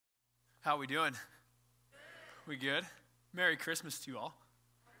How we doing? We good? Merry Christmas to you all.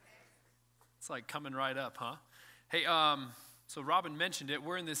 It's like coming right up, huh? Hey, so Robin mentioned it.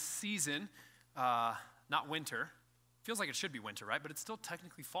 We're in this season, not winter. Feels like it should be winter, right? But it's still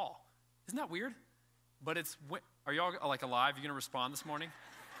technically fall. Isn't that weird? But are y'all like alive? You gonna respond this morning?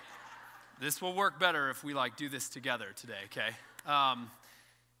 This will work better if we like do this together today, okay?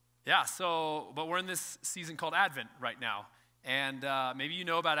 But we're in this season called Advent right now. And maybe you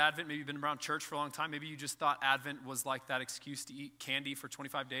know about Advent. Maybe you've been around church for a long time. Maybe you just thought Advent was like that excuse to eat candy for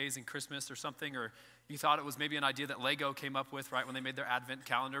 25 days in Christmas or something. Or you thought it was maybe an idea that Lego came up with, right, when they made their Advent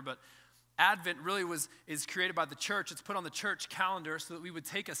calendar. But Advent really is created by the church. It's put on the church calendar so that we would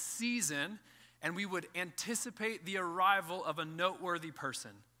take a season and we would anticipate the arrival of a noteworthy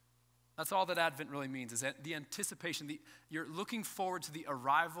person. That's all that Advent really means, is that the anticipation. You're looking forward to the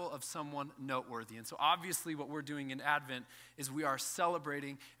arrival of someone noteworthy. And so obviously what we're doing in Advent is we are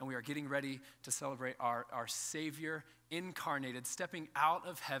celebrating and we are getting ready to celebrate our Savior incarnated, stepping out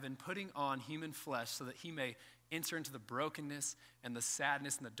of heaven, putting on human flesh so that he may enter into the brokenness and the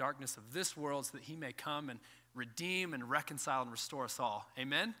sadness and the darkness of this world so that he may come and redeem and reconcile and restore us all.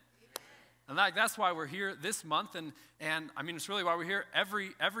 Amen? And that's why we're here this month, and I mean, it's really why we're here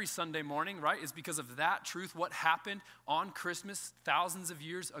every Sunday morning, right, is because of that truth, what happened on Christmas thousands of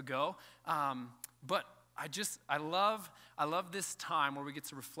years ago. But I love this time where we get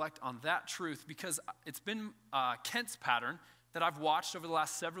to reflect on that truth, because it's been Kent's pattern that I've watched over the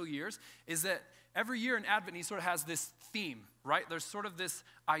last several years, is that every year in Advent, he sort of has this theme, right? There's sort of this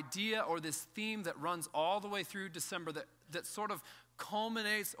idea or this theme that runs all the way through December that sort of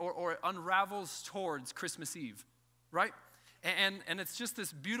culminates or unravels towards Christmas Eve, right? And it's just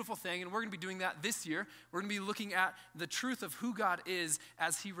this beautiful thing, and we're going to be doing that this year. We're going to be looking at the truth of who God is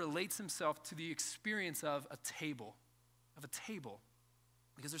as he relates himself to the experience of a table.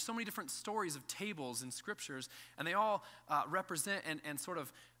 Because there's so many different stories of tables in scriptures, and they all represent and sort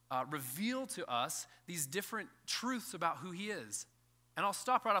of reveal to us these different truths about who he is. And I'll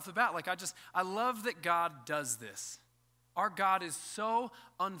stop right off the bat. I love that God does this. Our God is so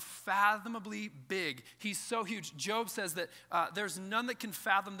unfathomably big. He's so huge. Job says that there's none that can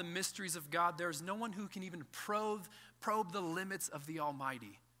fathom the mysteries of God. There's no one who can even probe the limits of the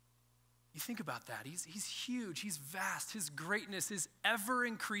Almighty. You think about that. He's huge. He's vast. His greatness is ever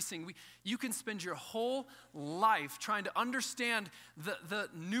increasing. You can spend your whole life trying to understand the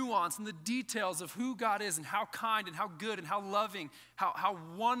nuance and the details of who God is and how kind and how good and how loving, how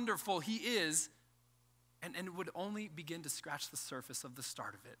wonderful he is. And it would only begin to scratch the surface of the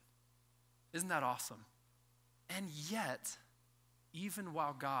start of it. Isn't that awesome? And yet, even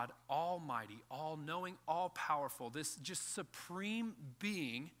while God, almighty, all-knowing, all-powerful, this just supreme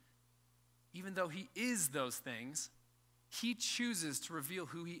being, even though he is those things, he chooses to reveal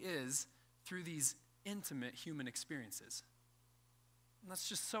who he is through these intimate human experiences. And that's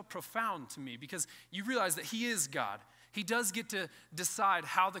just so profound to me, because you realize that he is God. He does get to decide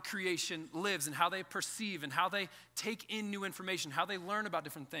how the creation lives and how they perceive and how they take in new information, how they learn about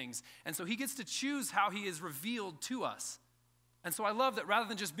different things. And so he gets to choose how he is revealed to us. And so I love that rather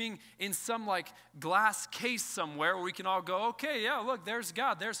than just being in some like glass case somewhere where we can all go, okay, yeah, look, there's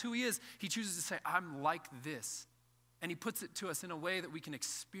God, there's who he is. He chooses to say, I'm like this. And he puts it to us in a way that we can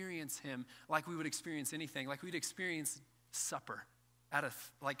experience him like we would experience anything, like we'd experience supper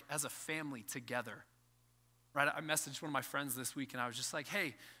as a family together. Right, I messaged one of my friends this week, and I was just like,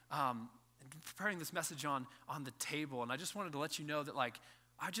 hey, preparing this message on the table, and I just wanted to let you know that, like,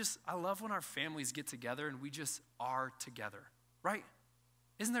 I love when our families get together and we just are together, right?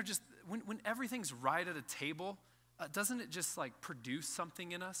 Isn't there just, when everything's right at a table, doesn't it just, like, produce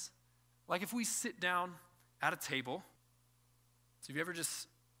something in us? Like, if we sit down at a table, so have you ever just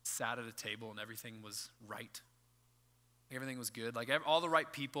sat at a table and everything was right? Like, everything was good? Like, all the right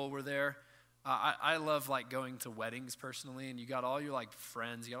people were there. I love like going to weddings personally, and you got all your like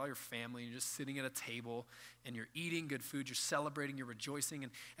friends, you got all your family, and you're just sitting at a table and you're eating good food, you're celebrating, you're rejoicing,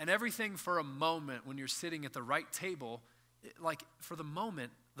 and everything for a moment when you're sitting at the right table, like for the moment,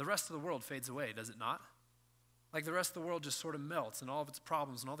 the rest of the world fades away, does it not? Like the rest of the world just sort of melts and all of its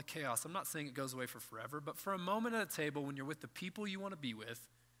problems and all the chaos. I'm not saying it goes away for forever, but for a moment at a table when you're with the people you want to be with,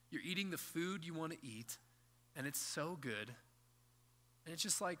 you're eating the food you want to eat, and it's so good, and it's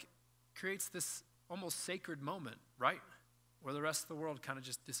just like, creates this almost sacred moment, right? Where the rest of the world kind of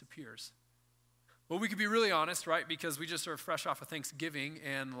just disappears. Well, we could be really honest, right? Because we just are fresh off of Thanksgiving,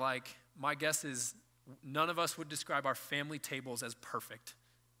 and like my guess is none of us would describe our family tables as perfect,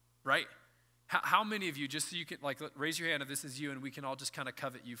 right? How many of you, just so you can, like, raise your hand if this is you and we can all just kind of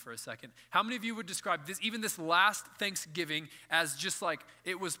covet you for a second. How many of you would describe this, even this last Thanksgiving, as just like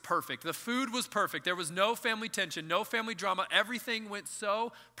it was perfect? The food was perfect. There was no family tension, no family drama. Everything went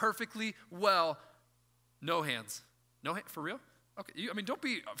so perfectly well. No hands. For real? Okay. Don't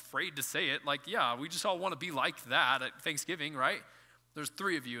be afraid to say it. Like, yeah, we just all want to be like that at Thanksgiving, right? There's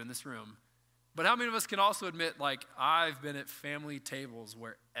 3 of you in this room. But how many of us can also admit, like, I've been at family tables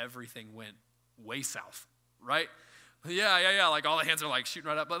where everything went way south, right? Yeah. Like all the hands are like shooting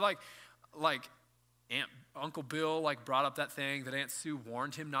right up. But like Uncle Bill like brought up that thing that Aunt Sue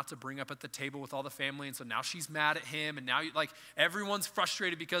warned him not to bring up at the table with all the family, and so now she's mad at him, and now everyone's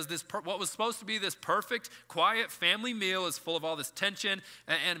frustrated because what was supposed to be this perfect, quiet family meal is full of all this tension,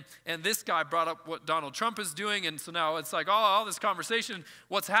 and this guy brought up what Donald Trump is doing, and so now it's like all this conversation,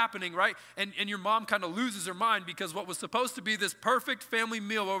 what's happening, right? And your mom kind of loses her mind because what was supposed to be this perfect family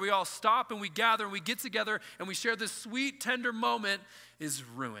meal where we all stop and we gather and we get together and we share this sweet, tender moment is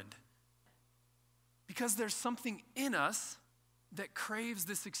ruined. Because there's something in us that craves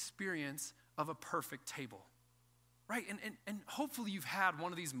this experience of a perfect table, right? And hopefully you've had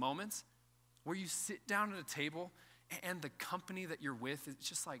one of these moments where you sit down at a table and the company that you're with is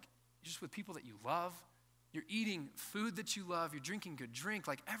just like, you're just with people that you love. You're eating food that you love. You're drinking good drink.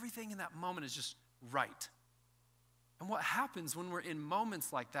 Like everything in that moment is just right. And what happens when we're in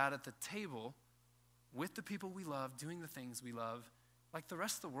moments like that at the table with the people we love, doing the things we love, like the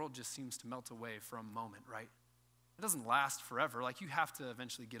rest of the world just seems to melt away for a moment, right? It doesn't last forever. Like you have to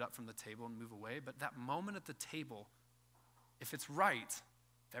eventually get up from the table and move away. But that moment at the table, if it's right,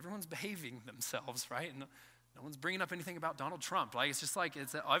 if everyone's behaving themselves, right? And no one's bringing up anything about Donald Trump. Like it's just like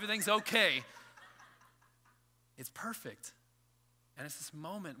everything's okay. It's perfect. And it's this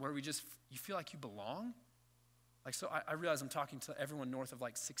moment where you feel like you belong. Like, so I realize I'm talking to everyone north of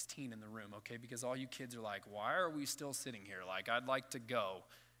like 16 in the room, okay? Because all you kids are like, why are we still sitting here? Like, I'd like to go.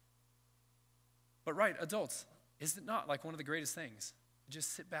 But right, adults, is it not like one of the greatest things?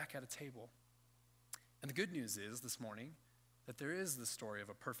 Just sit back at a table. And the good news is this morning that there is the story of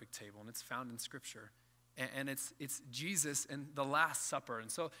a perfect table, and it's found in Scripture. And it's Jesus and the Last Supper. And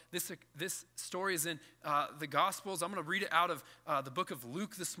so this story is in the Gospels. I'm going to read it out of the book of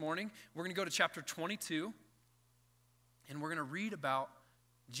Luke this morning. We're going to go to chapter 22. And we're going to read about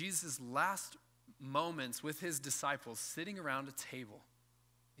Jesus' last moments with his disciples sitting around a table.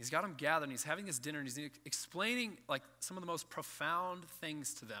 He's got them gathered, and he's having this dinner, and he's explaining like some of the most profound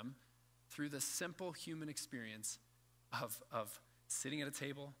things to them through the simple human experience of sitting at a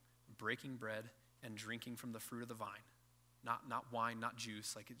table, breaking bread, and drinking from the fruit of the vine. Not wine, not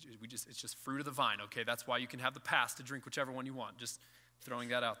juice. Like it's just fruit of the vine, okay? That's why you can have the pass to drink whichever one you want. Just throwing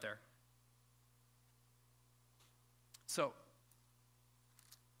that out there. So,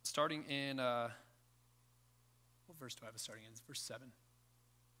 starting in, what verse do I have starting in? It's verse 7.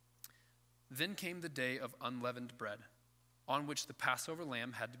 Then came the day of unleavened bread, on which the Passover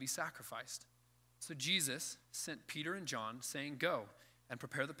lamb had to be sacrificed. So Jesus sent Peter and John, saying, "Go and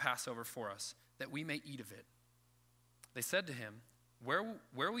prepare the Passover for us, that we may eat of it." They said to him, where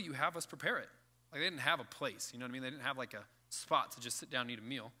will you have us prepare it? Like they didn't have a place, you know what I mean? They didn't have like a spot to just sit down and eat a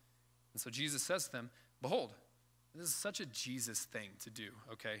meal. And so Jesus says to them, "Behold," this is such a Jesus thing to do,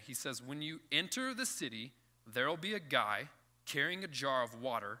 okay? He says, "When you enter the city, there will be a guy carrying a jar of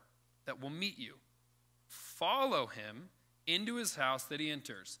water that will meet you. Follow him into his house that he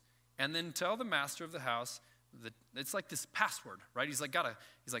enters, and then tell the master of the house that it's like this password, right? He's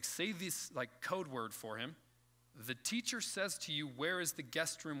like say this like code word for him. The teacher says to you, where is the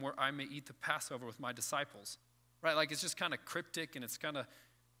guest room where I may eat the Passover with my disciples?" Right? Like it's just kind of cryptic, and it's kind of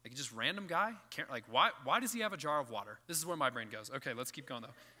like just random guy. Like why does he have a jar of water? This is where my brain goes. Okay, let's keep going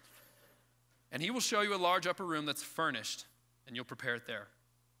though. "And he will show you a large upper room that's furnished, and you'll prepare it there."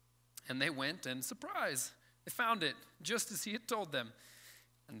 And they went, and surprise, they found it just as he had told them.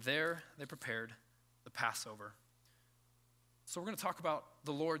 And there they prepared the Passover. So we're going to talk about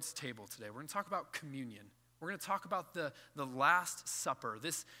the Lord's table today. We're going to talk about communion. We're going to talk about the Last Supper,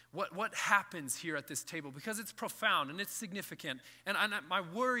 what happens here at this table, because it's profound and it's significant. And my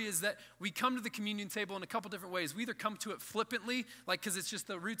worry is that we come to the communion table in a couple different ways. We either come to it flippantly, like because it's just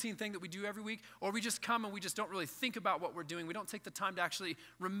the routine thing that we do every week, or we just come and we just don't really think about what we're doing. We don't take the time to actually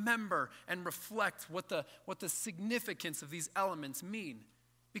remember and reflect what the significance of these elements mean.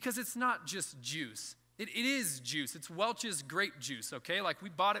 Because it's not just juice. It is juice. It's Welch's grape juice, okay? Like we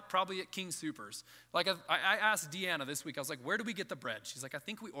bought it probably at King Soopers. Like I asked Deanna this week, I was like, where do we get the bread? She's like, I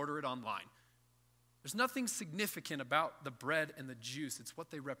think we order it online. There's nothing significant about the bread and the juice. It's what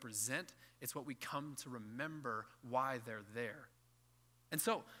they represent. It's what we come to remember why they're there. And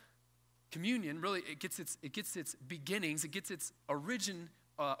so communion, really, it gets its beginnings, it gets its origin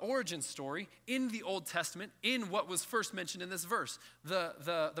story in the Old Testament, in what was first mentioned in this verse,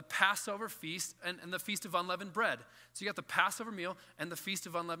 the Passover feast and the Feast of Unleavened Bread. So you got the Passover meal and the Feast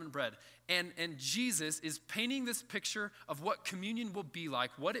of Unleavened Bread. And Jesus is painting this picture of what communion will be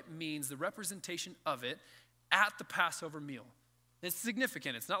like, what it means, the representation of it at the Passover meal. It's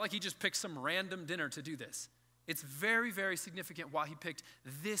significant. It's not like he just picked some random dinner to do this. It's very, very significant why he picked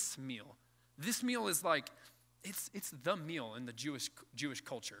this meal. This meal is like, it's the meal in the Jewish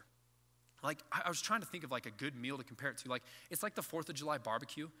culture. Like, I was trying to think of like a good meal to compare it to. Like, it's like the 4th of July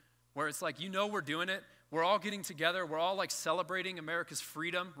barbecue, where it's like, we're doing it. We're all getting together. We're all like celebrating America's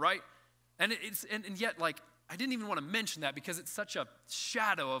freedom, right? And and yet, like, I didn't even want to mention that because it's such a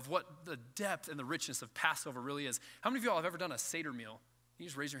shadow of what the depth and the richness of Passover really is. How many of y'all have ever done a Seder meal? Can you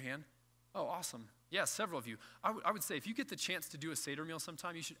just raise your hand? Oh, awesome. Yeah, several of you. I would say if you get the chance to do a Seder meal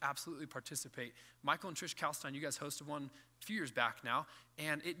sometime, you should absolutely participate. Michael and Trish Kalstein, you guys hosted one a few years back now,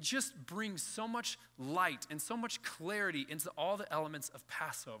 and it just brings so much light and so much clarity into all the elements of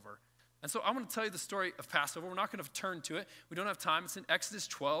Passover. And so I want to tell you the story of Passover. We're not going to turn to it. We don't have time. It's in Exodus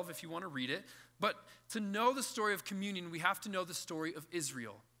 12 if you want to read it. But to know the story of communion, we have to know the story of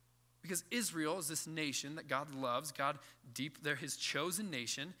Israel. Because Israel is this nation that God loves. They're his chosen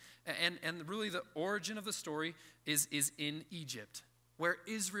nation. And really the origin of the story is in Egypt, where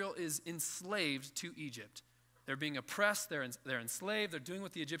Israel is enslaved to Egypt. They're being oppressed, they're enslaved, they're doing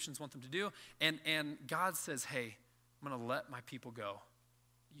what the Egyptians want them to do. And God says, hey, I'm going to let my people go.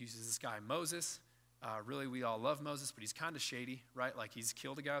 He uses this guy, Moses. Really, we all love Moses, but he's kind of shady, right? Like, he's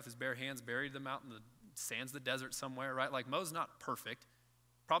killed a guy with his bare hands, buried them out in the sands of the desert somewhere, right? Like, Moses not perfect.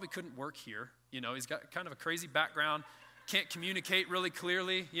 Probably couldn't work here. He's got kind of a crazy background, can't communicate really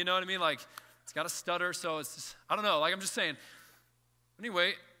clearly, you know what I mean? Like, he's got a stutter, so it's just, I don't know, like, I'm just saying.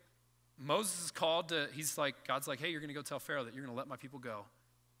 Anyway, Moses is called to, God's like, hey, you're going to go tell Pharaoh that you're going to let my people go.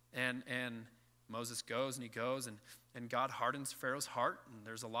 And Moses goes, and he goes, and God hardens Pharaoh's heart, and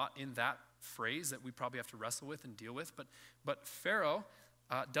there's a lot in that phrase that we probably have to wrestle with and deal with, but Pharaoh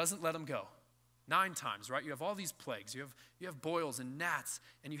doesn't let him go. 9 times, right? You have all these plagues. You have boils and gnats,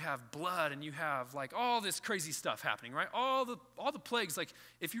 and you have blood, and you have like all this crazy stuff happening, right? All the plagues. Like,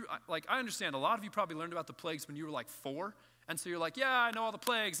 if you like, I understand a lot of you probably learned about the plagues when you were like 4, and so you're like, yeah, I know all the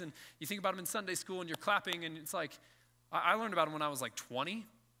plagues, and you think about them in Sunday school, and you're clapping, and it's like, I learned about them when I was like 20,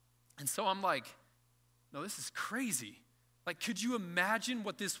 and so I'm like, no, this is crazy. Like, could you imagine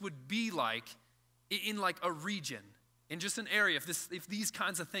what this would be like in like a region, in just an area, if these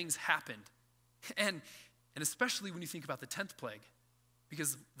kinds of things happened? And especially when you think about the 10th plague,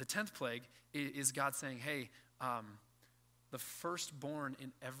 because the 10th plague is God saying, hey, the firstborn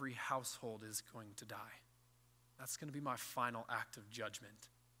in every household is going to die. That's going to be my final act of judgment.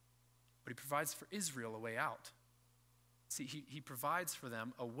 But he provides for Israel a way out. See, he provides for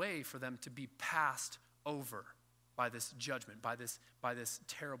them a way for them to be passed over by this judgment, by this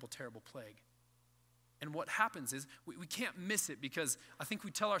terrible, terrible plague. And what happens is we can't miss it, because I think we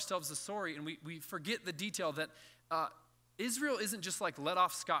tell ourselves the story and we forget the detail that Israel isn't just like let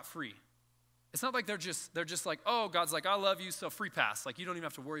off scot-free. It's not like they're just like, oh, God's like, I love you, so free pass. Like, you don't even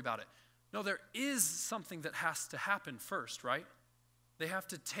have to worry about it. No, there is something that has to happen first, right? They have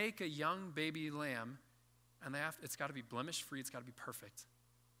to take a young baby lamb, and it's got to be blemish-free, it's got to be perfect.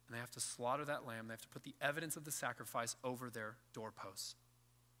 And they have to slaughter that lamb. They have to put the evidence of the sacrifice over their doorposts.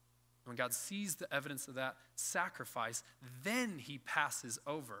 When God sees the evidence of that sacrifice, then he passes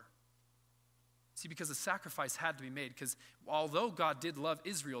over. See, because the sacrifice had to be made, because although God did love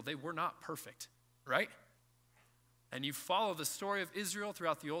Israel, they were not perfect, right? And you follow the story of Israel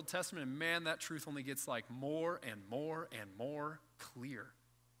throughout the Old Testament, and man, that truth only gets like more and more and more clear.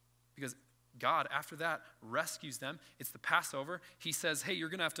 Because God, after that, rescues them. It's the Passover. He says, hey, you're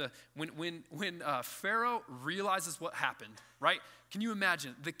going to have to, when Pharaoh realizes what happened, right? Can you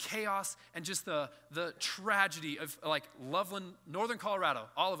imagine the chaos and just the tragedy of like Loveland, Northern Colorado,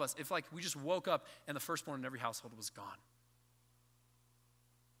 all of us, if like we just woke up and the firstborn in every household was gone.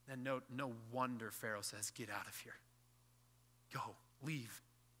 And no wonder Pharaoh says, get out of here. Go, leave.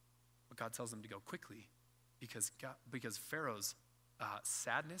 But God tells them to go quickly because Pharaoh's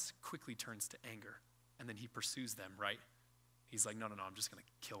sadness quickly turns to anger, and then he pursues them, right? He's like, no, I'm just going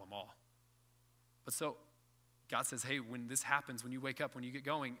to kill them all. But so God says, hey, when this happens, when you wake up, when you get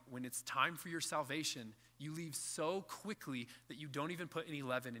going, when it's time for your salvation, you leave so quickly that you don't even put any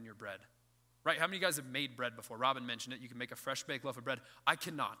leaven in your bread. Right? How many of you guys have made bread before? Robin mentioned it. You can make a fresh baked loaf of bread. I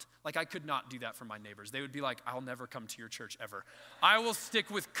cannot. Like, I could not do that for my neighbors. They would be like, I'll never come to your church ever. I will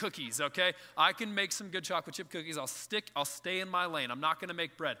stick with cookies, okay? I can make some good chocolate chip cookies. I'll stay in my lane. I'm not going to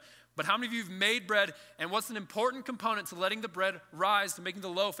make bread. But how many of you have made bread, and what's an important component to letting the bread rise, to making the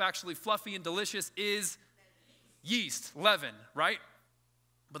loaf actually fluffy and delicious is yeast, leaven, right?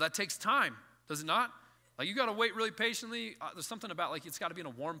 But that takes time, does it not? Like, you got to wait really patiently. There's something about, like, it's got to be in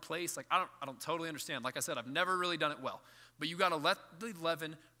a warm place. Like, I don't totally understand. Like I said, I've never really done it well. But you got to let the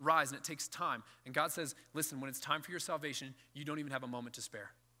leaven rise, and it takes time. And God says, listen, when it's time for your salvation, you don't even have a moment to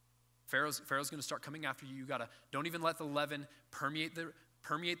spare. Pharaoh's going to start coming after you. You got to, don't even let the leaven permeate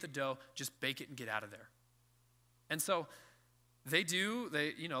the dough. Just bake it and get out of there. And so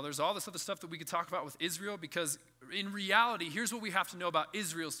there's all this other stuff that we could talk about with Israel, because in reality, here's what we have to know about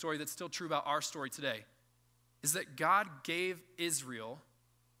Israel's story that's still true about our story today, is that God gave Israel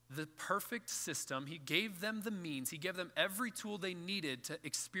the perfect system. He gave them the means. He gave them every tool they needed to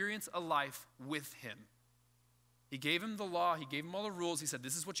experience a life with him. He gave him the law. He gave him all the rules. He said,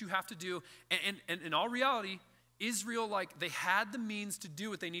 this is what you have to do. And in all reality, Israel, like, they had the means to do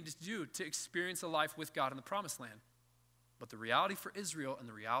what they needed to do to experience a life with God in the promised land. But the reality for Israel and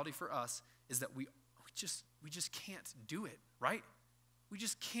the reality for us is that we just can't do it, right? We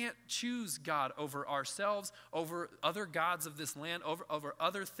just can't choose God over ourselves, over other gods of this land, over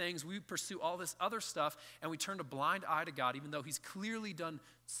other things. We pursue all this other stuff, and we turn a blind eye to God, even though he's clearly done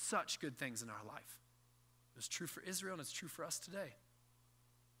such good things in our life. It was true for Israel, and it's true for us today.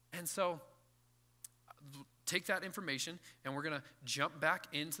 And so, take that information, and we're going to jump back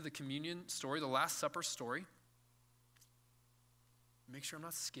into the communion story, the Last Supper story. Make sure I'm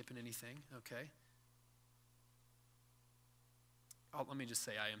not skipping anything, okay? Let me just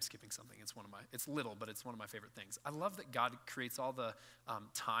say I am skipping something. It's little, but it's one of my favorite things. I love that God creates all the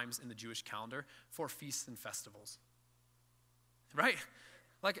times in the Jewish calendar for feasts and festivals, right?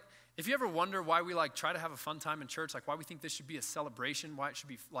 Like, if you ever wonder why we try to have a fun time in church, like why we think this should be a celebration, why it should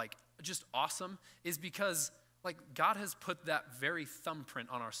be just awesome, is because God has put that very thumbprint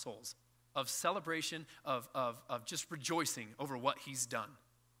on our souls of celebration, of just rejoicing over what he's done.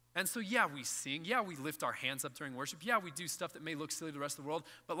 And so, yeah, we sing. Yeah, we lift our hands up during worship. Yeah, we do stuff that may look silly to the rest of the world.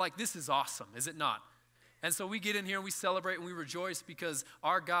 But, this is awesome, is it not? And so we get in here and we celebrate and we rejoice because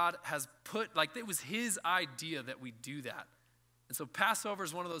our God has put, it was his idea that we do that. And so Passover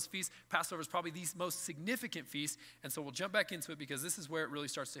is one of those feasts. Passover is probably the most significant feast. And so we'll jump back into it because this is where it really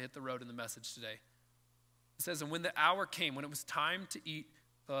starts to hit the road in the message today. It says, and when the hour came, when it was time to eat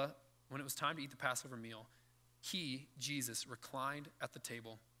the Passover meal, he, Jesus, reclined at the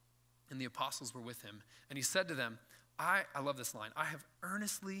table, and the apostles were with him. And he said to them, I love this line, I have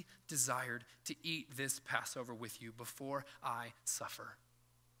earnestly desired to eat this Passover with you before I suffer.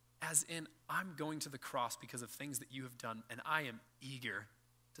 As in, I'm going to the cross because of things that you have done, and I am eager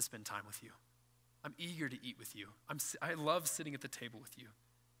to spend time with you. I'm eager to eat with you. I love sitting at the table with you.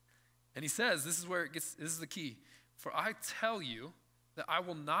 And he says, this is the key. For I tell you that I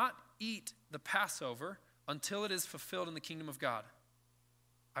will not eat the Passover until it is fulfilled in the kingdom of God.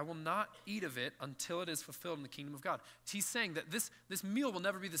 I will not eat of it until it is fulfilled in the kingdom of God. He's saying that this meal will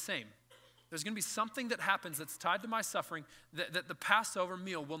never be the same. There's going to be something that happens that's tied to my suffering, that the Passover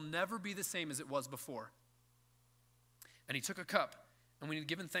meal will never be the same as it was before. And he took a cup, and when he had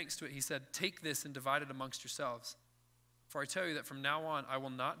given thanks to it, he said, take this and divide it amongst yourselves. For I tell you that from now on I will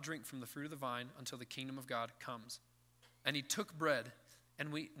not drink from the fruit of the vine until the kingdom of God comes. And he took bread,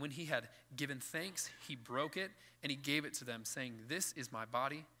 and when he had given thanks, he broke it, and he gave it to them, saying, this is my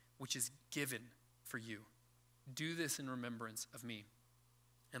body, which is given for you. Do this in remembrance of me.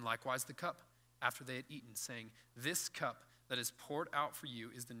 And likewise the cup, after they had eaten, saying, this cup that is poured out for you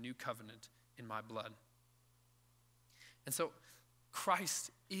is the new covenant in my blood. And so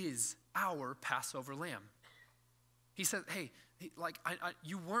Christ is our Passover lamb. He said, hey,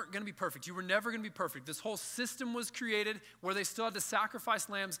 you weren't going to be perfect. You were never going to be perfect. This whole system was created where they still had to sacrifice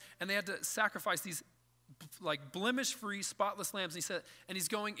lambs, and they had to sacrifice these blemish-free, spotless lambs. And he said, and he's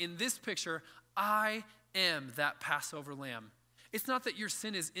going, in this picture, I am that Passover lamb. It's not that your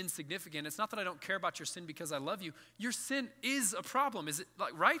sin is insignificant. It's not that I don't care about your sin because I love you. Your sin is a problem. Is it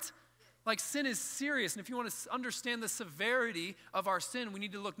right? Sin is serious. And if you want to understand the severity of our sin, we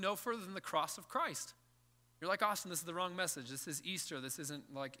need to look no further than the cross of Christ. You're like, Austin, this is the wrong message. This is Easter. This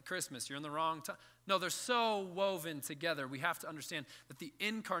isn't like Christmas. You're in the wrong time. No, they're so woven together. We have to understand that the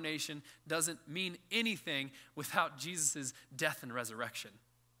incarnation doesn't mean anything without Jesus' death and resurrection,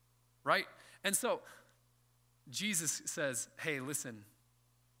 right? And so Jesus says, hey, listen,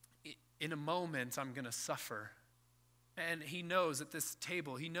 in a moment I'm going to suffer. And he knows at this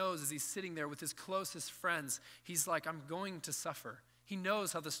table, he knows as he's sitting there with his closest friends, he's like, I'm going to suffer. He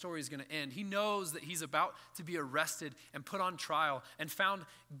knows how the story is going to end. He knows that he's about to be arrested and put on trial and found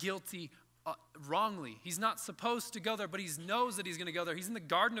guilty wrongly. He's not supposed to go there, but he knows that he's going to go there. He's in the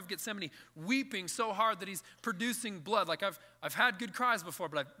Garden of Gethsemane weeping so hard that he's producing blood. Like I've had good cries before,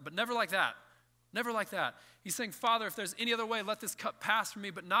 but never like that. Never like that. He's saying, Father, if there's any other way, let this cup pass from me,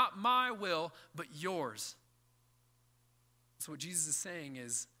 but not my will, but yours. So what Jesus is saying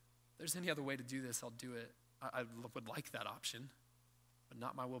is, if there's any other way to do this, I'll do it. I would like that option, but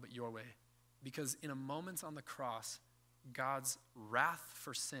not my will, but your way. Because in a moment on the cross, God's wrath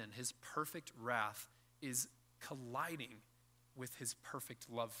for sin, his perfect wrath, is colliding with his perfect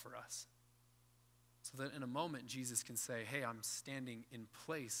love for us. So that in a moment, Jesus can say, hey, I'm standing in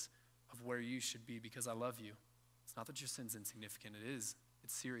place of where you should be because I love you. It's not that your sin's insignificant. It is.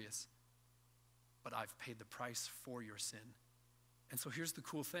 It's serious. But I've paid the price for your sin. And so here's the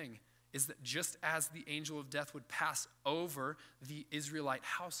cool thing, is that just as the angel of death would pass over the Israelite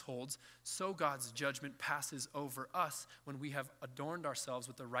households, so God's judgment passes over us when we have adorned ourselves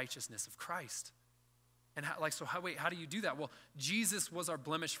with the righteousness of Christ. And how do you do that? Well, Jesus was our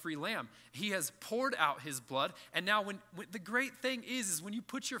blemish-free lamb. He has poured out his blood. And now when the great thing is when you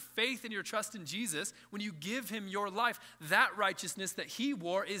put your faith and your trust in Jesus, when you give him your life, that righteousness that he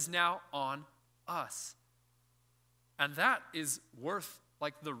wore is now on us. And that is worth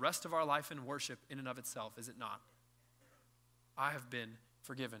like the rest of our life in worship in and of itself, is it not? I have been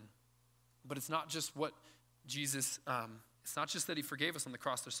forgiven. But it's not just what Jesus, it's not just that he forgave us on the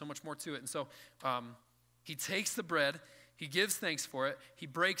cross. There's so much more to it. And so he takes the bread, he gives thanks for it, he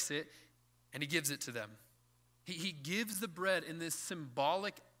breaks it, and he gives it to them. He gives the bread in this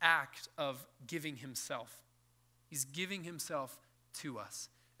symbolic act of giving himself. He's giving himself to us.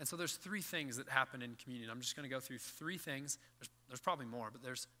 And so there's three things that happen in communion. I'm just going to go through three things. There's probably more, but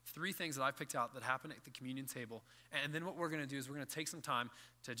there's three things that I've picked out that happen at the communion table. And then what we're going to do is we're going to take some time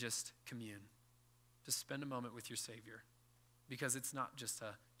to just commune. Just spend a moment with your Savior. Because it's not just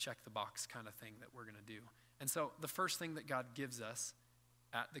a check the box kind of thing that we're going to do. And so the first thing that God gives us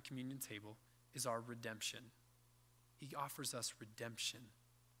at the communion table is our redemption. He offers us redemption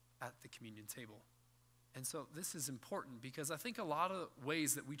at the communion table. And so this is important because I think a lot of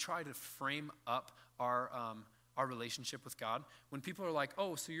ways that we try to frame up our relationship with God, when people are like,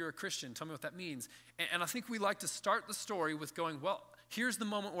 oh, so you're a Christian, tell me what that means. And I think we like to start the story with going, well, here's the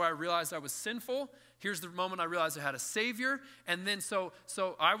moment where I realized I was sinful. Here's the moment I realized I had a Savior. And then so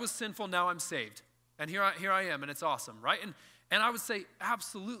I was sinful, now I'm saved. And here I am, and it's awesome, right? And I would say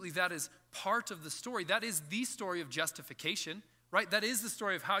absolutely that is part of the story. That is the story of justification. Right? That is the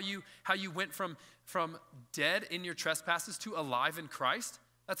story of how you went from dead in your trespasses to alive in Christ.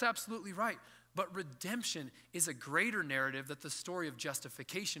 That's absolutely right. But redemption is a greater narrative that the story of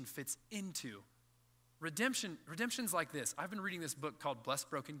justification fits into. Redemption's like this. I've been reading this book called Blessed,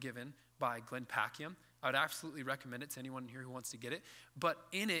 Broken, Given by Glenn Packiam. I would absolutely recommend it to anyone here who wants to get it. But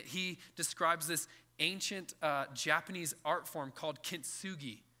in it, he describes this ancient Japanese art form called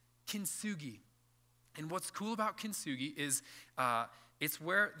kintsugi. Kintsugi. And what's cool about kintsugi is it's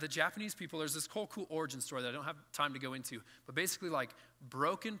where the Japanese people, there's this whole cool origin story that I don't have time to go into, but basically like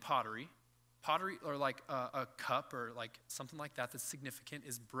broken pottery or like a cup or like something like that that's significant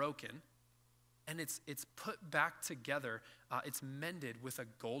is broken, and it's put back together. It's mended with a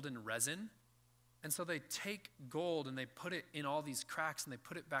golden resin. And so they take gold and they put it in all these cracks and they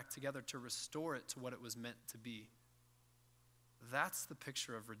put it back together to restore it to what it was meant to be. That's the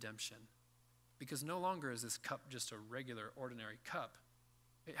picture of redemption. Because no longer is this cup just a regular, ordinary cup.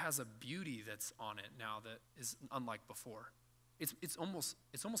 It has a beauty that's on it now that is unlike before. It's almost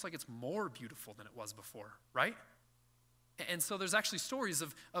like it's more beautiful than it was before, right? And so there's actually stories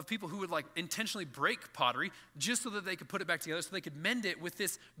of people who would like intentionally break pottery just so that they could put it back together, so they could mend it with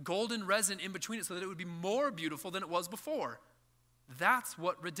this golden resin in between it so that it would be more beautiful than it was before. That's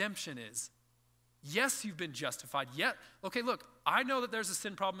what redemption is. Yes, you've been justified. Yet, okay, look, I know that there's a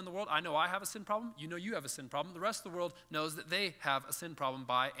sin problem in the world. I know I have a sin problem. You know you have a sin problem. The rest of the world knows that they have a sin problem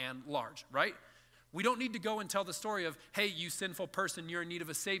by and large, right? We don't need to go and tell the story of, hey, you sinful person, you're in need of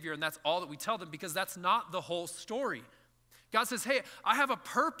a Savior, and that's all that we tell them, because that's not the whole story. God says, hey, I have a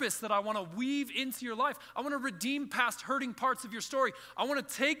purpose that I want to weave into your life. I want to redeem past hurting parts of your story. I want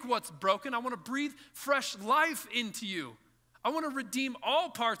to take what's broken. I want to breathe fresh life into you. I want to redeem all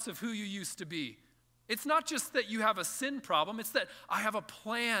parts of who you used to be. It's not just that you have a sin problem, it's that I have a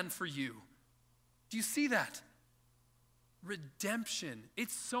plan for you. Do you see that? Redemption,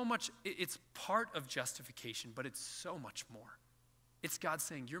 it's part of justification, but it's so much more. It's God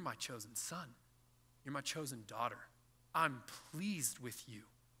saying, you're my chosen son. You're my chosen daughter. I'm pleased with you.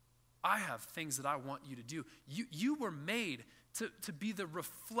 I have things that I want you to do. You were made to be the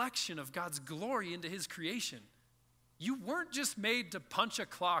reflection of God's glory into his creation. You weren't just made to punch a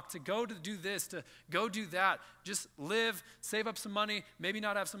clock, to go to do this, to go do that. Just live, save up some money, maybe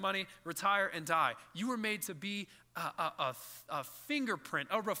not have some money, retire, and die. You were made to be a fingerprint,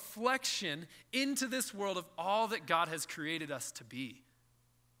 a reflection into this world of all that God has created us to be.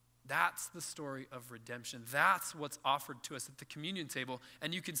 That's the story of redemption. That's what's offered to us at the communion table.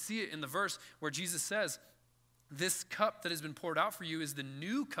 And you can see it in the verse where Jesus says, this cup that has been poured out for you is the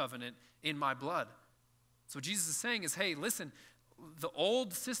new covenant in my blood. So what Jesus is saying is, hey, listen, the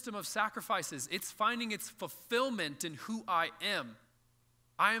old system of sacrifices, it's finding its fulfillment in who I am.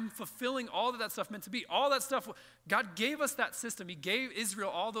 I am fulfilling all that stuff meant to be. All that stuff, God gave us that system. He gave Israel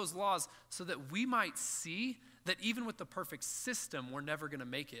all those laws so that we might see that even with the perfect system, we're never going to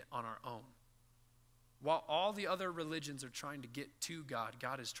make it on our own. While all the other religions are trying to get to God,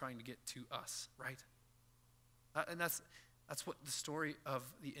 God is trying to get to us, right? And that's what the story of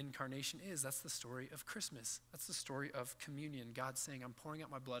the incarnation is. That's the story of Christmas. That's the story of communion. God saying, I'm pouring out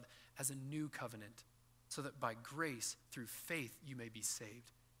my blood as a new covenant so that by grace, through faith, you may be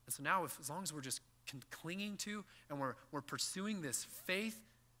saved. And so now, as long as we're just clinging to and we're pursuing this faith,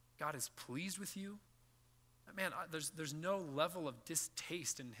 God is pleased with you. Man, there's no level of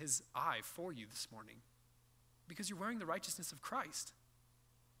distaste in his eye for you this morning because you're wearing the righteousness of Christ.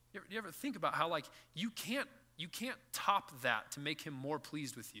 You ever think about how, like, you can't top that to make him more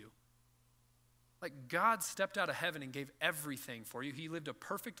pleased with you? Like, God stepped out of heaven and gave everything for you. He lived a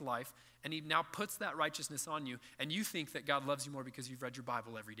perfect life, and he now puts that righteousness on you, and you think that God loves you more because you've read your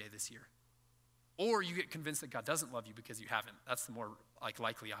Bible every day this year. Or you get convinced that God doesn't love you because you haven't. That's the more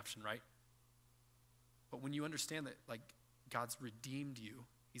likely option, right? But when you understand that, like, God's redeemed you,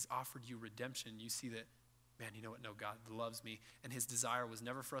 he's offered you redemption, you see that, man, you know what? No, God loves me. And his desire was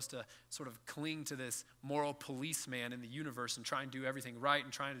never for us to sort of cling to this moral policeman in the universe and try and do everything right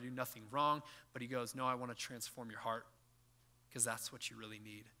and trying to do nothing wrong. But he goes, no, I want to transform your heart because that's what you really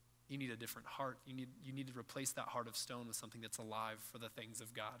need. You need a different heart. You need to replace that heart of stone with something that's alive for the things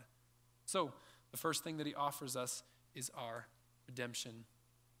of God. So the first thing that he offers us is our redemption.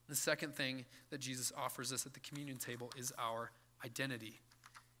 The second thing that Jesus offers us at the communion table is our identity.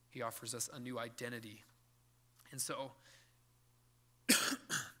 He offers us a new identity. And so,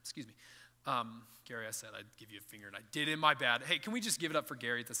 excuse me, Gary, I said I'd give you a finger, and I didn't. My bad. Hey, can we just give it up for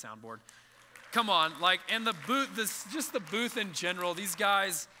Gary at the soundboard? Come on, and the booth, just the booth in general. These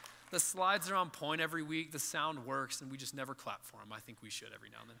guys, the slides are on point every week. The sound works, and we just never clap for them. I think we should every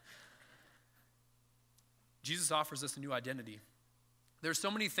now and then. Jesus offers us a new identity. There's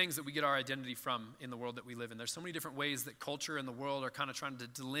so many things that we get our identity from in the world that we live in. There's so many different ways that culture and the world are kind of trying to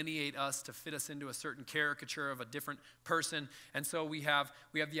delineate us to fit us into a certain caricature of a different person. And so we have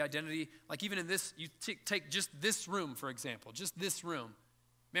the identity, like even in this, you take just this room, for example, just this room.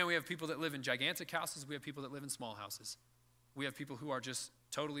 Man, we have people that live in gigantic houses. We have people that live in small houses. We have people who are just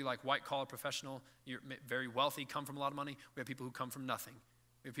totally like white-collar professional, you're very wealthy, come from a lot of money. We have people who come from nothing.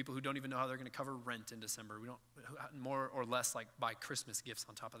 We have people who don't even know how they're going to cover rent in December. We don't, more or less, like buy Christmas gifts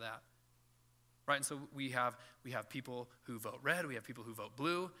on top of that, right? And so we have people who vote red. We have people who vote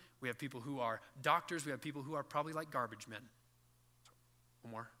blue. We have people who are doctors. We have people who are probably like garbage men.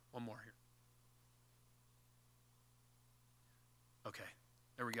 One more here. Okay,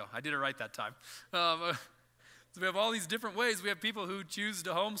 there we go. I did it right that time. So we have all these different ways. We have people who choose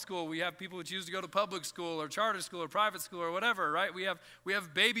to homeschool. We have people who choose to go to public school or charter school or private school or whatever, right? We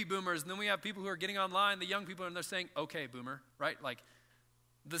have baby boomers, and then we have people who are getting online, the young people, and they're saying, okay, boomer, right? Like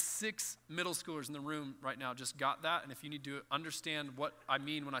the 6 middle schoolers in the room right now just got that, and if you need to understand what I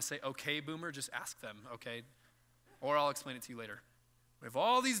mean when I say okay, boomer, just ask them, okay? Or I'll explain it to you later. We have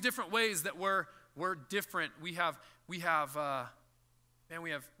all these different ways that we're different. We have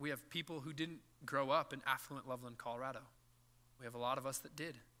people who didn't grow up in affluent Loveland, Colorado. We have a lot of us that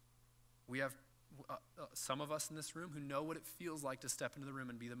did. We have some of us in this room who know what it feels like to step into the room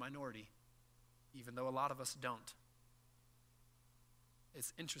and be the minority, even though a lot of us don't.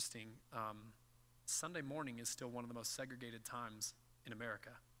 It's interesting. Sunday morning is still one of the most segregated times in America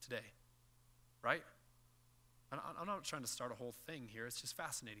today, right? I'm not trying to start a whole thing here. It's just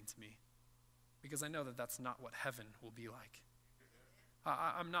fascinating to me because I know that that's not what heaven will be like.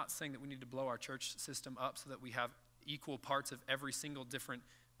 I'm not saying that we need to blow our church system up so that we have equal parts of every single different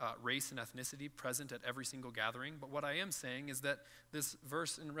race and ethnicity present at every single gathering. But what I am saying is that this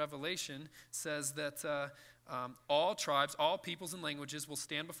verse in Revelation says that all tribes, all peoples and languages will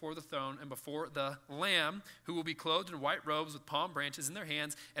stand before the throne and before the Lamb, who will be clothed in white robes with palm branches in their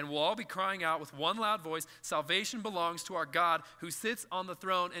hands, and will all be crying out with one loud voice, salvation belongs to our God who sits on the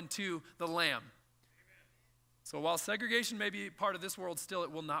throne and to the Lamb. So while segregation may be part of this world still,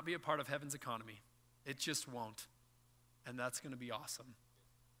 it will not be a part of heaven's economy. It just won't. and that's going to be awesome.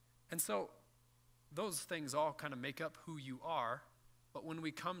 And so those things all kind of make up who you are, but when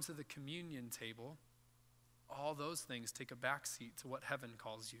we come to the communion table, all those things take a backseat to what heaven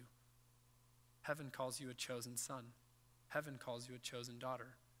calls you. Heaven calls you a chosen son. Heaven calls you a chosen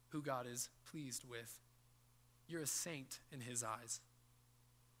daughter, who God is pleased with. You're a saint in his eyes.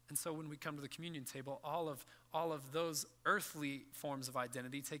 And so when we come to the communion table, all of those earthly forms of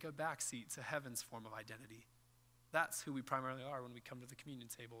identity take a backseat to heaven's form of identity. That's who we primarily are when we come to the communion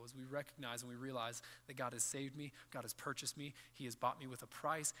table, is we recognize and we realize that God has saved me, God has purchased me, he has bought me with a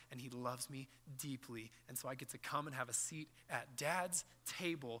price, and he loves me deeply. And so I get to come and have a seat at Dad's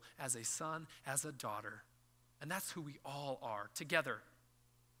table as a son, as a daughter. And that's who we all are, together.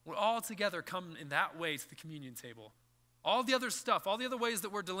 We're all together come in that way to the communion table. All the other stuff, all the other ways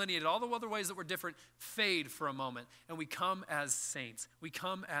that we're delineated, all the other ways that we're different fade for a moment, and we come as saints. We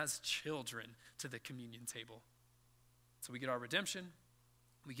come as children to the communion table. So we get our redemption,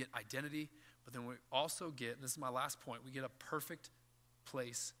 we get identity, but then we also get, and this is my last point, we get a perfect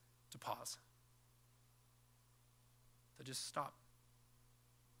place to pause. To just stop.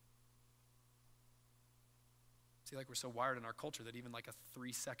 See, like we're so wired in our culture that even like a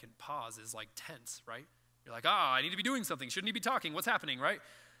 3-second pause is like tense, right? You're like, I need to be doing something. Shouldn't he be talking? What's happening, right?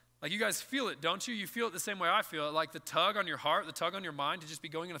 Like you guys feel it, don't you? You feel it the same way I feel it, like the tug on your heart, the tug on your mind to just be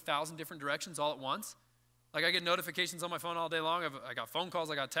going in 1,000 different directions all at once. Like I get notifications on my phone all day long. I got phone calls,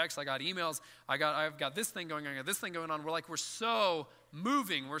 I got texts, I got emails. I've got this thing going on, I got this thing going on. We're so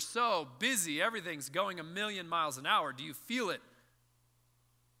moving, we're so busy. Everything's going 1,000,000 miles an hour. Do you feel it?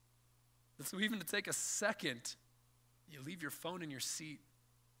 So even to take a second, you leave your phone in your seat.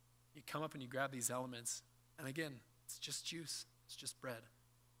 You come up and you grab these elements. And again, it's just juice. It's just bread.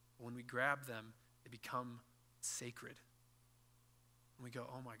 But when we grab them, they become sacred. And we go,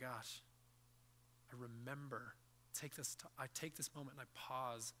 oh my gosh. I remember, I take this moment and I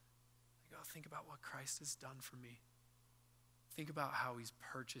pause. I go, think about what Christ has done for me. Think about how he's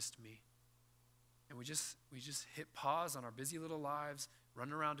purchased me. And we just hit pause on our busy little lives,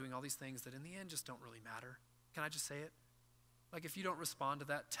 running around doing all these things that in the end just don't really matter. Can I just say it? Like if you don't respond to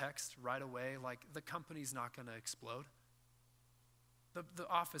that text right away, like the company's not going to explode. The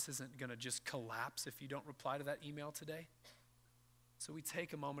office isn't going to just collapse if you don't reply to that email today. So we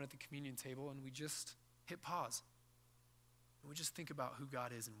take a moment at the communion table and we just hit pause. And we just think about who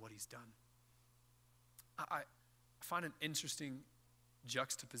God is and what he's done. I find an interesting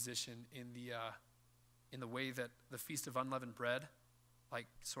juxtaposition in the way that the Feast of Unleavened Bread like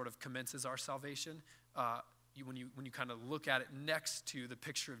sort of commences our salvation. When you kind of look at it next to the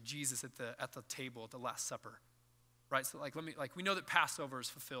picture of Jesus at the table at the Last Supper, right? So we know that Passover is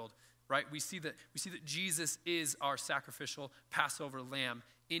fulfilled. Right? We see that Jesus is our sacrificial Passover lamb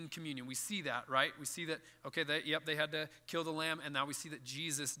in communion. We see that, right? We see that, okay, they had to kill the lamb, and now we see that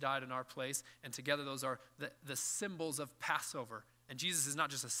Jesus died in our place, and together those are the symbols of Passover. And Jesus is not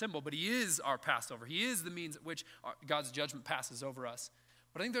just a symbol, but he is our Passover. He is the means at which God's judgment passes over us.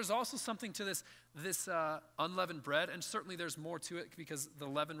 But I think there's also something to this unleavened bread, and certainly there's more to it because the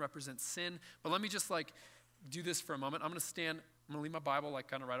leaven represents sin. But let me just do this for a moment. I'm going to leave my Bible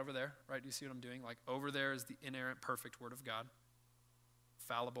kind of right over there, right? Do you see what I'm doing? Like over there is the inerrant, perfect word of God.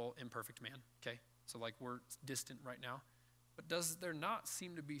 Fallible, imperfect man, okay? So we're distant right now. But does there not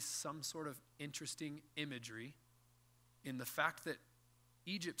seem to be some sort of interesting imagery in the fact that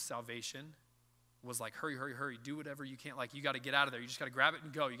Egypt's salvation was like, hurry, hurry, hurry, do whatever you can. Like you got to get out of there. You just got to grab it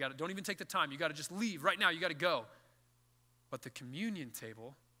and go. Don't even take the time. You got to just leave right now. You got to go. But the communion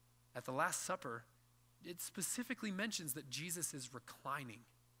table at the Last Supper, it specifically mentions that Jesus is reclining.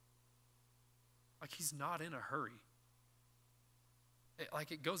 Like he's not in a hurry.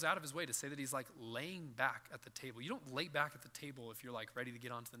 It goes out of his way to say that he's laying back at the table. You don't lay back at the table if you're ready to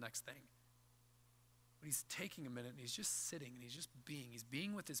get on to the next thing. But he's taking a minute and he's just sitting and he's just being. He's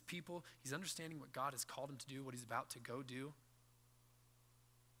being with his people. He's understanding what God has called him to do, what he's about to go do.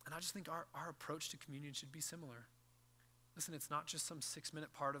 And I just think our approach to communion should be similar. Listen, it's not just some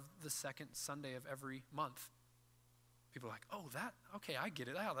 6-minute part of the second Sunday of every month. People are like, oh, okay, I get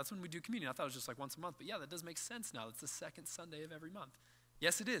it. Oh, that's when we do communion. I thought it was just once a month. But yeah, that does make sense now. It's the second Sunday of every month.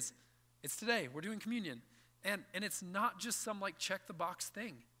 Yes, it is. It's today. We're doing communion. And it's not just some check the box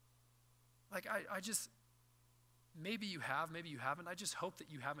thing. I just, maybe you have, maybe you haven't. I just hope that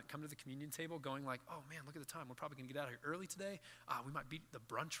you haven't come to the communion table going oh man, look at the time. We're probably going to get out of here early today. We might beat the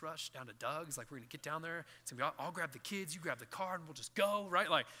brunch rush down to Doug's. We're going to get down there. So I'll grab the kids, you grab the car, and we'll just go, right?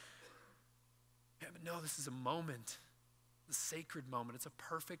 Yeah, but no, this is a moment, a sacred moment. It's a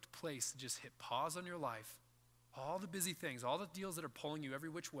perfect place to just hit pause on your life, all the busy things, all the deals that are pulling you every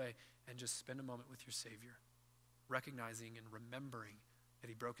which way, and just spend a moment with your Savior. recognizing and remembering that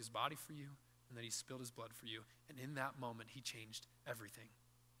he broke his body for you and that he spilled his blood for you. And in that moment, he changed everything.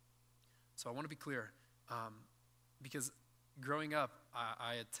 So I want to be clear, because growing up,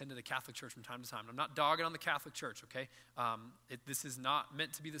 I attended a Catholic church from time to time. I'm not dogging on the Catholic Church, okay? This is not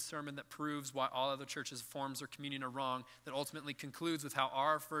meant to be the sermon that proves why all other churches' forms of communion are wrong, that ultimately concludes with how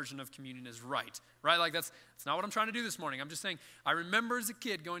our version of communion is right? Like that's not what I'm trying to do this morning. I'm just saying, I remember as a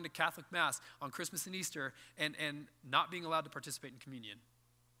kid going to Catholic Mass on Christmas and Easter and not being allowed to participate in communion.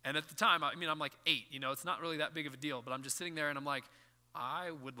 And at the time, I'm like 8, it's not really that big of a deal, but I'm just sitting there and I'm like,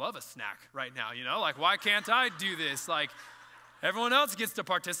 I would love a snack right now, like, why can't I do this? Like, everyone else gets to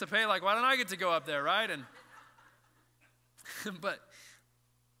participate. Like, why don't I get to go up there, right? And but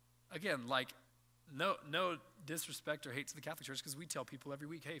again, like, no disrespect or hate to the Catholic Church, because we tell people every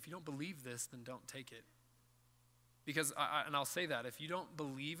week, hey, if you don't believe this, then don't take it. Because, and I'll say that, if you don't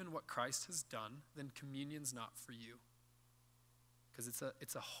believe in what Christ has done, then communion's not for you. Because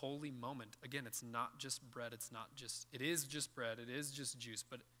it's a holy moment. Again, it's not just bread. It is just bread. It is just juice.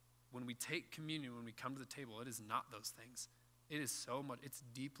 But when we take communion, when we come to the table, it is not those things. It is so much, it's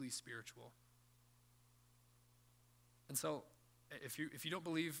deeply spiritual. And so if you don't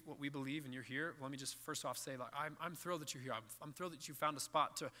believe what we believe and you're here, let me just first off say, like, I'm thrilled that you're here. I'm thrilled that you found a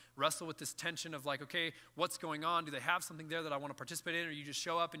spot to wrestle with this tension of like, okay, what's going on? Do they have something there that I want to participate in? Or you just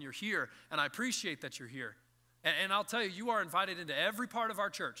show up and you're here, and I appreciate that you're here. And I'll tell you, you are invited into every part of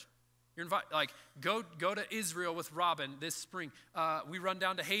our church. You're invited, like, go to Israel with Robin this spring. We run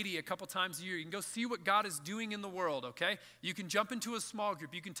down to Haiti a couple times a year. You can go see what God is doing in the world, okay? You can jump into a small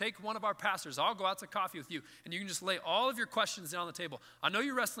group. You can take one of our pastors. I'll go out to coffee with you, and you can just lay all of your questions down on the table. I know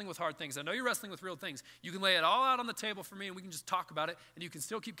you're wrestling with hard things. I know you're wrestling with real things. You can lay it all out on the table for me, and we can just talk about it, and you can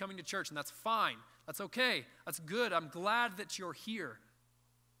still keep coming to church, and that's fine. That's okay. That's good. I'm glad that you're here.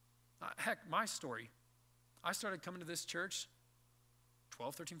 Heck, my story. I started coming to this church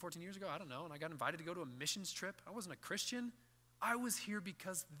 12, 13, 14 years ago, I don't know, and I got invited to go to a missions trip. I wasn't a Christian. I was here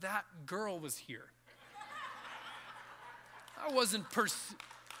because that girl was here. I wasn't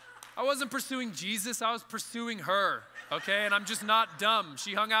pursuing Jesus. I was pursuing her, okay? And I'm just not dumb.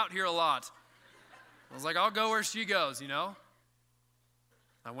 She hung out here a lot. I was like, I'll go where she goes,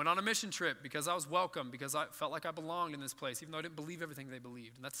 I went on a mission trip because I was welcome, because I felt like I belonged in this place, even though I didn't believe everything they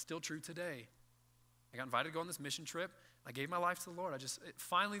believed. And that's still true today. I got invited to go on this mission trip. I gave my life to the Lord.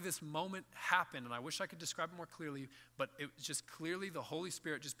 Finally this moment happened, and I wish I could describe it more clearly, but it was just clearly the Holy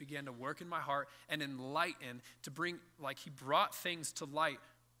Spirit just began to work in my heart and enlighten, to bring, like, he brought things to light,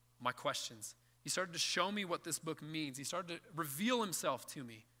 my questions. He started to show me what this book means. He started to reveal himself to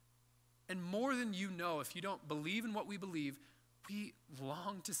me. And more than you know, if you don't believe in what we believe, we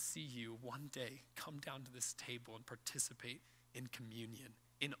long to see you one day come down to this table and participate in communion,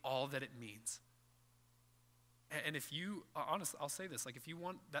 in all that it means. And if you, honestly, I'll say this, like, if you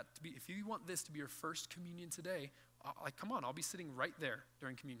want this to be your first communion today, like, come on, I'll be sitting right there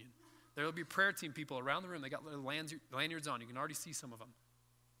during communion. There will be prayer team people around the room. They got little lanyards on. You can already see some of them.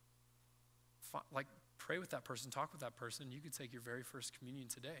 Like, pray with that person, talk with that person. You could take your very first communion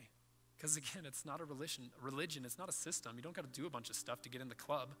today. Because again, it's not a religion. It's not a system. You don't got to do a bunch of stuff to get in the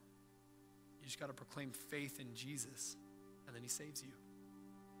club. You just got to proclaim faith in Jesus, and then he saves you.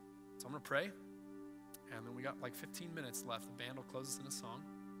 So I'm going to pray. And then we got like 15 minutes left. The band will close us in a song.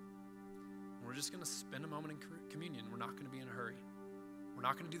 And we're just going to spend a moment in communion. We're not going to be in a hurry. We're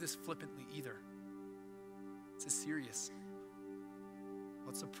not going to do this flippantly either. This is serious.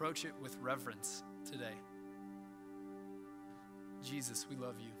 Let's approach it with reverence today. Jesus, we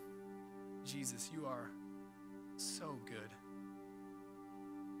love you. Jesus, you are so good.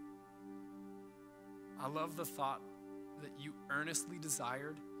 I love the thought that you earnestly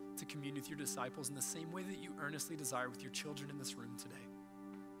desired to commune with your disciples in the same way that you earnestly desire with your children in this room today.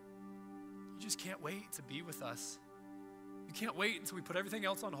 You just can't wait to be with us. You can't wait until we put everything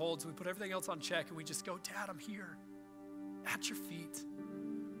else on hold, until we put everything else on check, and we just go, Dad, I'm here at your feet,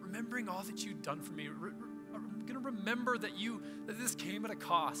 remembering all that you've done for me. I'm going to remember that this came at a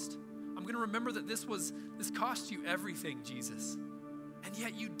cost. I'm going to remember that this cost you everything, Jesus. And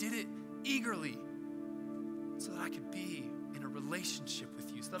yet you did it eagerly so that I could be in a relationship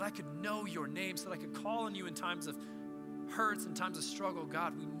with you, so that I could know your name, so that I could call on you in times of hurts and times of struggle.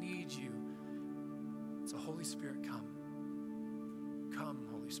 God, we need you. So Holy Spirit, come. Come,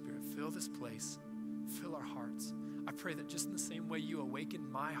 Holy Spirit, fill this place, fill our hearts. I pray that just in the same way you awakened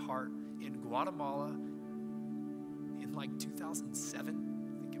my heart in Guatemala in like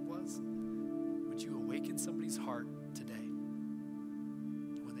 2007, I think it was, would you awaken somebody's heart today?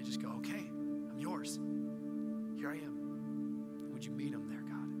 When they just go, okay, I'm yours. Here I am. Would you meet them there,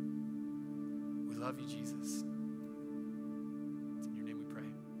 God? We love you, Jesus.